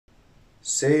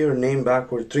Say your name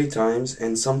backward 3 times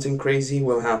and something crazy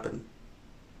will happen.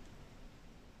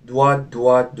 Dwad,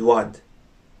 dwad, dwad.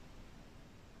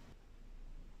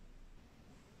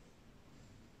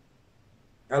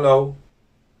 Hello.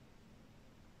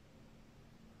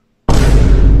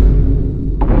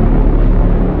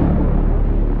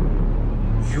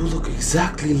 You look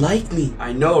exactly like me.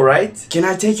 I know, right? Can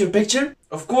I take your picture?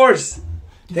 Of course.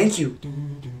 Thank you.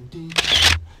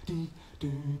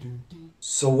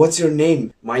 So what's your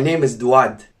name? My name is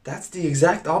Duad. That's the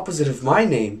exact opposite of my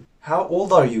name. How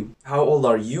old are you? How old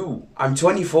are you? I'm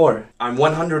 24. I'm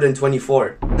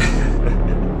 124.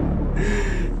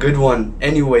 Good one.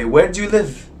 Anyway, where do you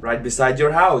live? Right beside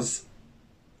your house.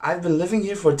 I've been living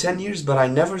here for 10 years, but I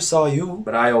never saw you.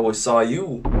 But I always saw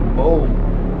you. Oh,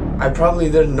 I probably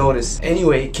didn't notice.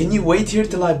 Anyway, can you wait here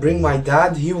till I bring my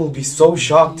dad? He will be so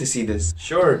shocked to see this.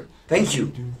 Sure. Thank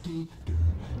you.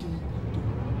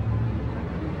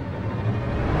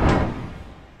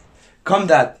 Come,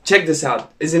 Dad. Check this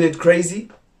out. Isn't it crazy?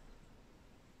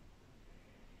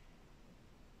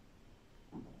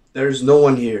 There's no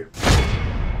one here.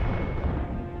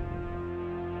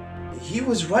 He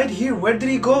was right here. Where did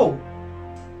he go?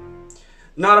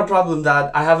 Not a problem,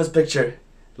 Dad. I have his picture.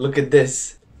 Look at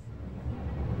this.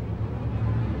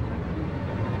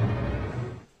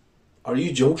 Are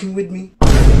you joking with me?